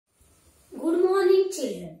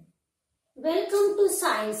children, welcome to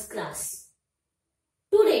science class.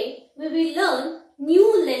 Today we will learn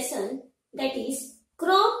new lesson, that is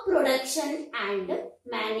crop production and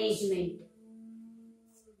management.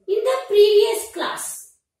 In the previous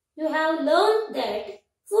class, you have learned that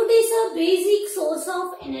food is a basic source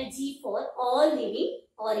of energy for all living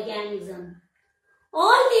organisms.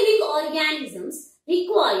 All living organisms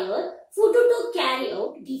require food to carry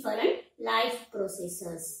out different life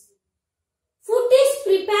processes. Food is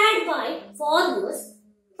prepared by farmers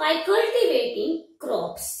by cultivating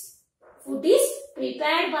crops. Food is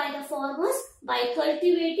prepared by the farmers by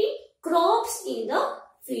cultivating crops in the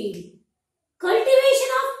field.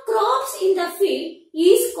 Cultivation of crops in the field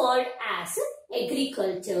is called as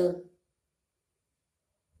agriculture.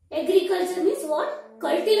 Agriculture means what?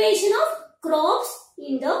 Cultivation of crops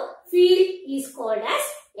in the field is called as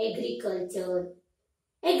agriculture.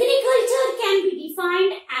 Agriculture can be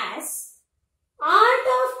defined as art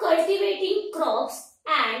of cultivating crops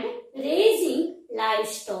and raising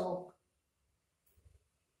livestock.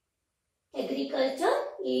 Agriculture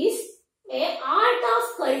is an art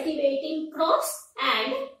of cultivating crops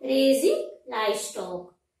and raising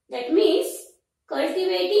livestock. That means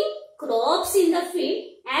cultivating crops in the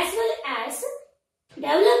field as well as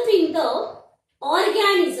developing the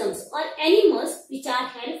organisms or animals which are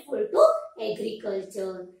helpful to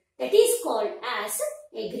agriculture. That is called as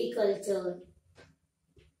agriculture.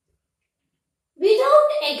 Without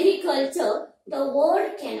agriculture, the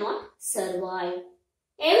world cannot survive.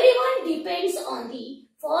 Everyone depends on the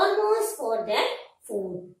farmers for their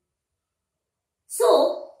food.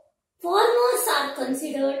 So, farmers are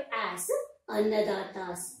considered as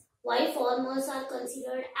annadatas. Why farmers are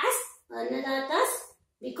considered as annadatas?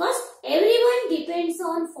 Because everyone depends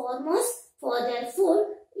on farmers for their food.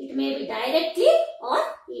 It may be directly or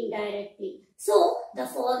indirectly. So, the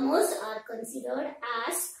farmers are considered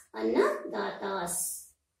as annadatas.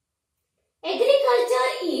 Agriculture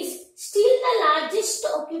is still the largest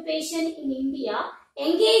occupation in India,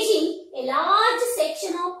 engaging a large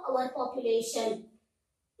section of our population.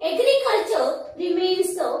 Agriculture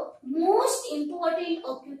remains the most important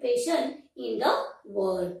occupation in the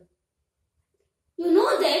world. You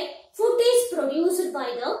know that food is produced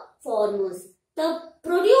by the farmers. The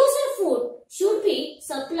produced food should be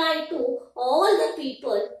supplied to all the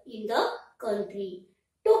people in the country.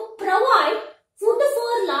 To provide food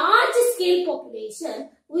for large scale population,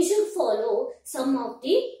 we should follow some of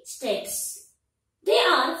the steps. They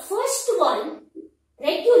are first one,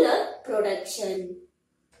 regular production.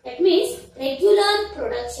 That means regular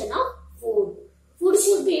production of food. Food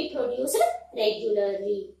should be produced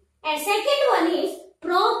regularly. And second one is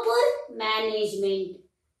proper management.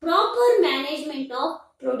 Proper management of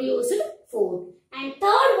produced food. And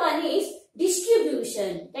third one is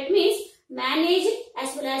distribution. That means managed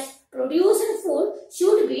as well as produced food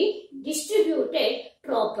should be distributed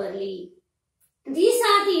properly. These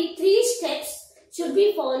are the three steps should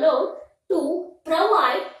be followed to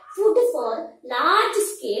provide food for large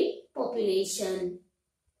scale population.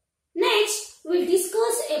 Next, we will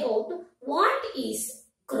discuss about what is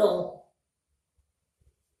crop.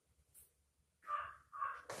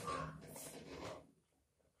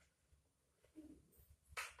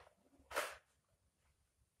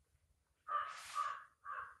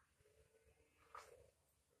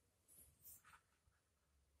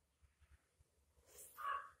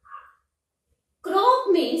 Crop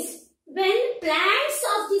means when plants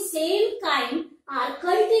of the same kind are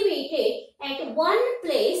cultivated at one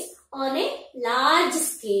place on a large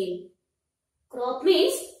scale. Crop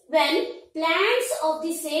means when plants of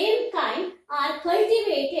the same kind are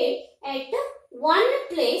cultivated at one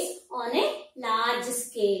place on a large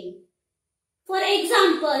scale. For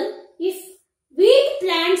example, if wheat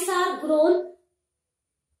plants are grown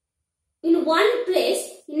in one place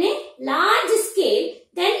in a large scale,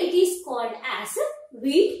 then it is called as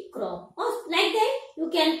wheat crop. Or like that, you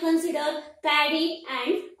can consider paddy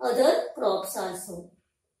and other crops also.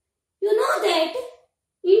 You know that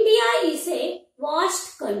India is a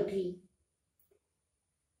vast country.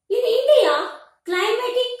 In India,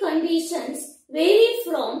 climatic conditions vary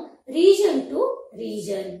from region to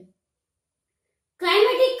region.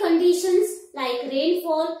 Climatic conditions like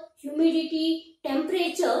rainfall, humidity,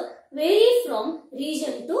 temperature vary from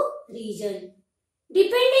region to region.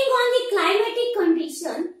 Depending on the climatic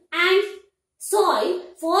condition and soil,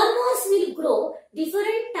 farmers will grow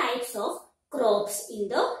different types of crops in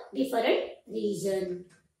the different region.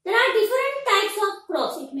 There are different types of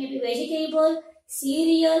crops. It may be vegetable,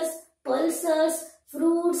 cereals, pulses,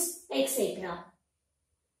 fruits, etc.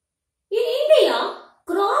 In India,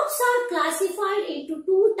 crops are classified into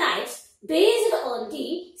two types based on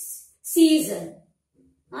season.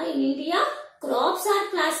 In India, crops are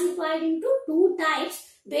classified into two types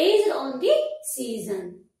based on the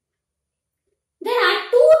season. There are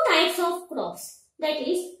two types of crops. That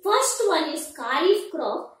is, first one is Kharif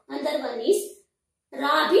crop, another one is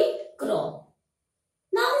Rabi crop.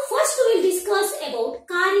 Now, first we will discuss about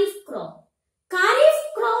Kharif crop. Kharif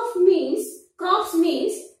crops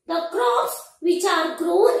means the crops which are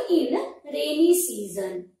grown in rainy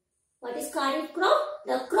season. What is Kharif crop?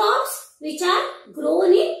 The crops which are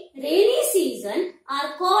grown in rainy season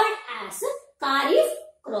are called as Kharif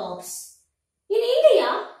crops. In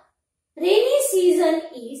India, rainy season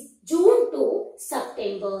is June to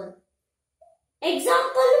September.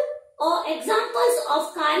 Examples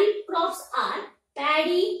of Kharif crops are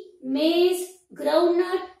paddy, maize,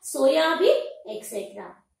 groundnut, soyabean,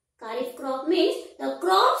 etc. Kharif crop means the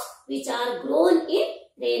crops which are grown in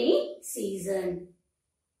rainy season.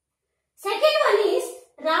 Second one is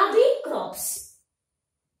Rabi crops.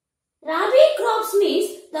 Rabi crops means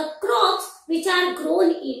the crops which are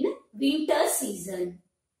grown in winter season.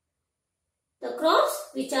 The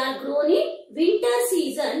crops which are grown in winter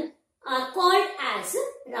season are called as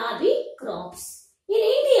Rabi crops. In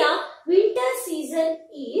India, winter season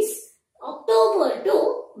is October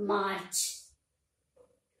to March.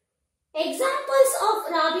 Examples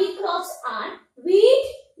of Rabi crops are wheat,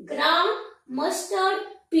 gram, mustard,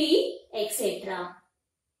 pea, etc.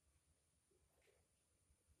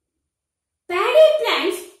 Paddy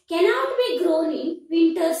plants cannot be grown in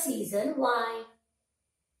winter season. Why?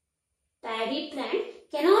 Paddy plant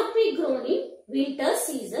cannot be grown in winter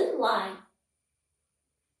season. Why?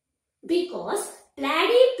 Because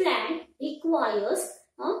paddy plant requires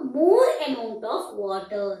a more amount of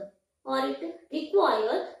water, or it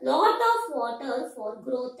requires lot of water for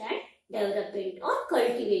growth and development or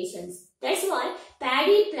cultivations. That's why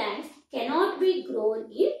paddy plants cannot be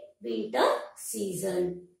grown in winter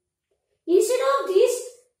season. Instead of these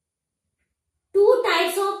two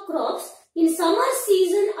types of crops, in summer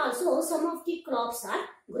season also some of the crops are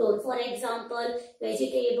grown. For example,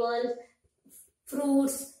 vegetables,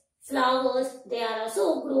 fruits, flowers, they are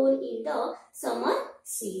also grown in the summer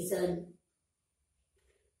season.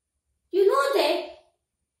 You know that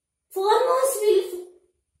farmers will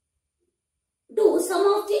do some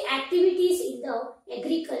of the activities in the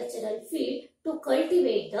agricultural field to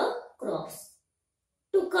cultivate the crops.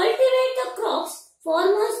 To cultivate the crops,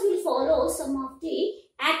 farmers will follow some of the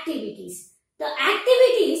activities. The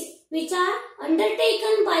activities which are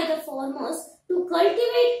undertaken by the farmers to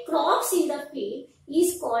cultivate crops in the field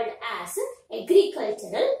is called as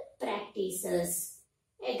agricultural practices.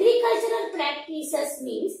 Agricultural practices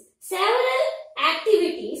means several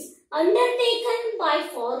activities undertaken by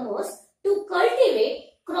farmers to cultivate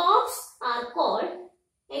crops are called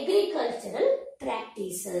agricultural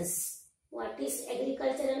practices. What is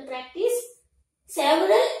agricultural practice?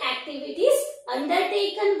 Several activities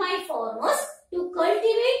undertaken by farmers to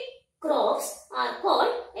cultivate crops are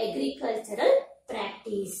called agricultural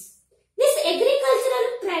practice. This agricultural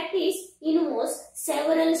practice involves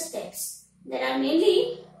several steps. There are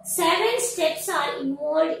mainly 7 steps are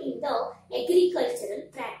involved in the agricultural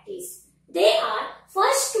practice. They are: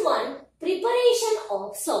 first one, preparation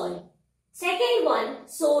of soil. Second one,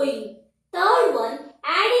 sowing. Third one,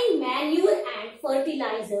 adding manure and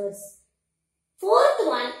fertilizers. Fourth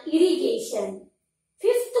one, irrigation.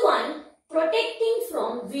 Fifth one, protecting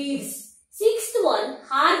from weeds. Sixth one,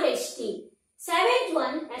 harvesting. Seventh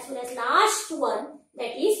one, as well as last one,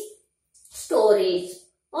 that is storage.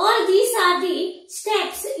 All these are the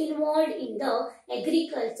steps involved in the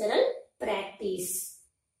agricultural practice.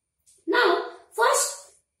 Now,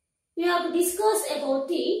 first we have to discuss about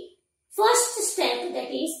the first step, that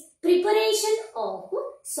is preparation of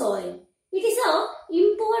soil. It is an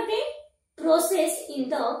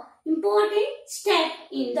important step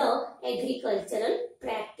in the agricultural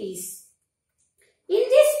practice. In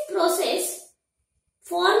this process,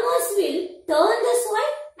 farmers will turn the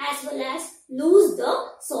soil as well as lose the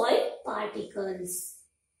soil particles.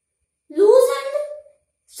 Loosened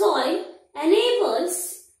soil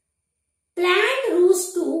enables plant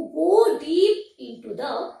roots to go deep into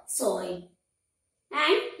the soil,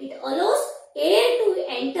 and it allows air to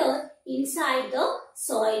enter inside the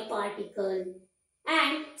soil particle,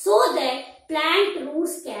 and so that plant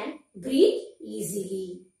roots can breathe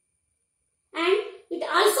easily. And it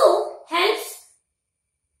also helps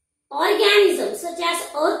organisms such as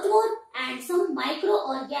earthworm and some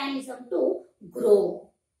microorganisms to grow.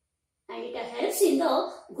 And it helps in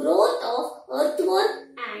the growth of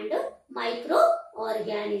earthworm and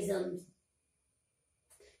microorganisms.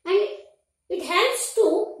 And it helps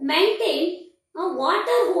to maintain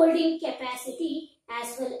water holding capacity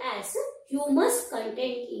as well as humus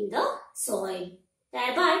content in the soil.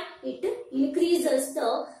 Thereby, it increases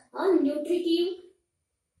the nutritive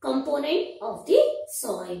component of the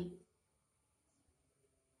soil.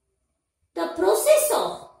 The process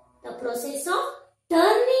of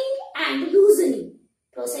turning and loosening.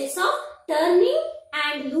 Process of turning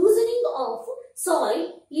and loosening of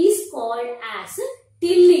soil is called as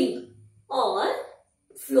tilling or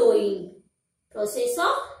flowing. Process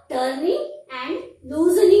of turning and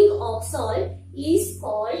loosening of soil is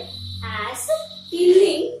called as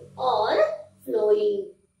tilling or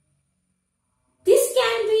flowing. This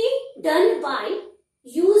can be done by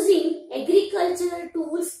using agricultural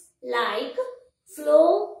tools like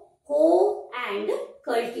plough, hoe and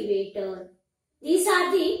cultivator. These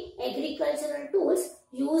are the agricultural tools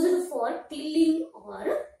used for tilling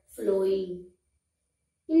or flowing.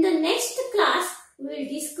 In the next class, we will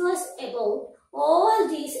discuss about all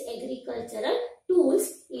these agricultural tools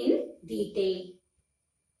in detail.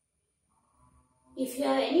 If you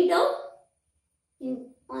have any doubt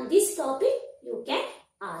on this topic, you can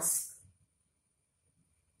ask.